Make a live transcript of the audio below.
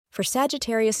For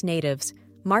Sagittarius natives,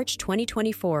 March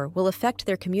 2024 will affect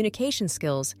their communication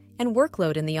skills and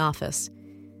workload in the office.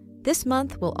 This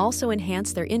month will also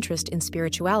enhance their interest in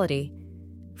spirituality.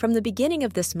 From the beginning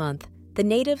of this month, the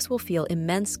natives will feel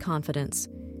immense confidence.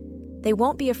 They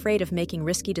won't be afraid of making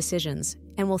risky decisions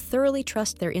and will thoroughly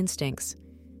trust their instincts.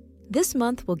 This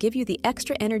month will give you the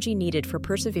extra energy needed for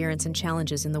perseverance and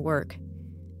challenges in the work.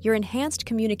 Your enhanced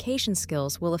communication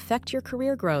skills will affect your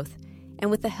career growth, and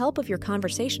with the help of your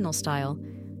conversational style,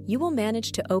 you will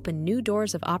manage to open new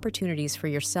doors of opportunities for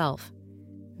yourself.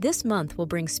 This month will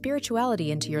bring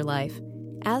spirituality into your life,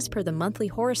 as per the monthly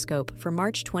horoscope for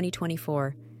March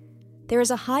 2024. There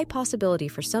is a high possibility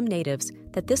for some natives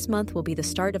that this month will be the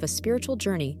start of a spiritual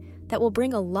journey that will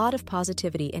bring a lot of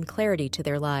positivity and clarity to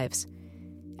their lives.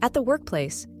 At the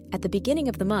workplace, at the beginning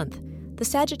of the month, the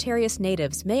Sagittarius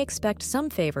natives may expect some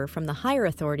favor from the higher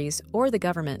authorities or the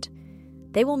government.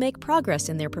 They will make progress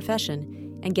in their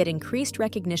profession and get increased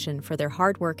recognition for their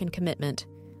hard work and commitment.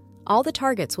 All the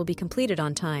targets will be completed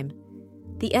on time.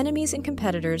 The enemies and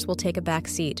competitors will take a back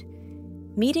seat.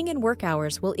 Meeting and work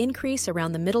hours will increase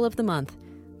around the middle of the month,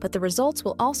 but the results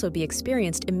will also be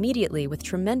experienced immediately with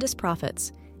tremendous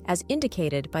profits, as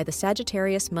indicated by the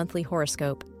Sagittarius monthly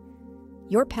horoscope.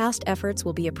 Your past efforts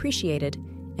will be appreciated,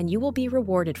 and you will be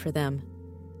rewarded for them.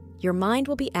 Your mind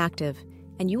will be active,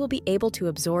 and you will be able to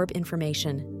absorb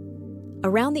information.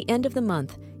 Around the end of the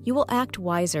month, you will act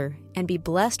wiser and be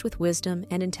blessed with wisdom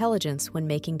and intelligence when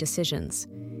making decisions.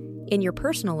 In your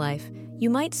personal life, you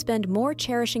might spend more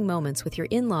cherishing moments with your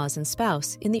in-laws and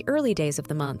spouse in the early days of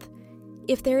the month.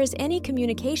 If there is any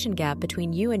communication gap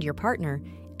between you and your partner,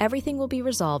 everything will be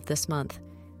resolved this month.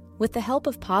 With the help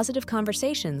of positive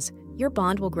conversations, your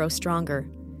bond will grow stronger.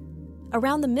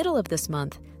 Around the middle of this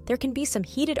month, there can be some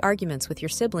heated arguments with your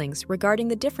siblings regarding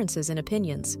the differences in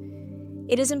opinions.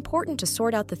 It is important to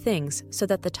sort out the things so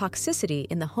that the toxicity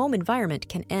in the home environment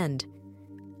can end.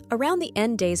 Around the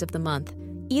end days of the month,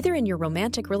 either in your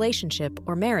romantic relationship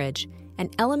or marriage, an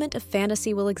element of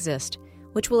fantasy will exist,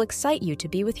 which will excite you to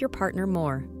be with your partner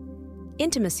more.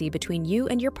 Intimacy between you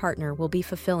and your partner will be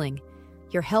fulfilling.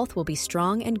 Your health will be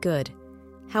strong and good.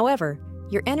 However,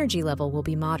 your energy level will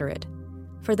be moderate.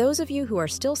 For those of you who are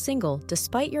still single,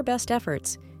 despite your best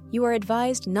efforts, you are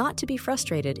advised not to be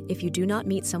frustrated if you do not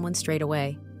meet someone straight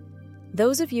away.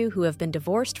 Those of you who have been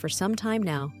divorced for some time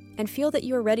now and feel that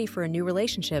you are ready for a new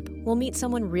relationship will meet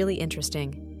someone really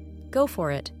interesting. Go for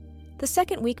it. The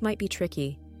second week might be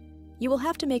tricky. You will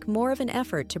have to make more of an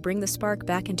effort to bring the spark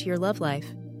back into your love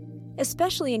life.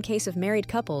 Especially in case of married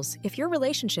couples, if your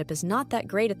relationship is not that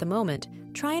great at the moment,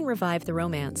 try and revive the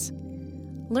romance.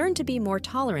 Learn to be more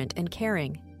tolerant and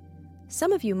caring.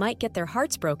 Some of you might get their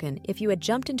hearts broken if you had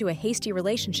jumped into a hasty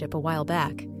relationship a while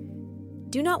back.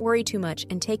 Do not worry too much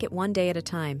and take it one day at a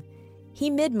time. He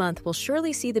mid-month will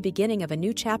surely see the beginning of a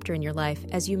new chapter in your life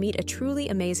as you meet a truly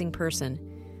amazing person.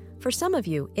 For some of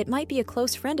you, it might be a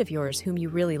close friend of yours whom you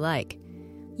really like.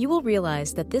 You will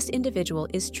realize that this individual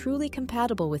is truly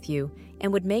compatible with you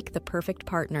and would make the perfect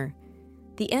partner.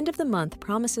 The end of the month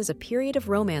promises a period of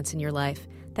romance in your life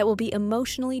that will be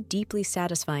emotionally deeply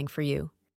satisfying for you.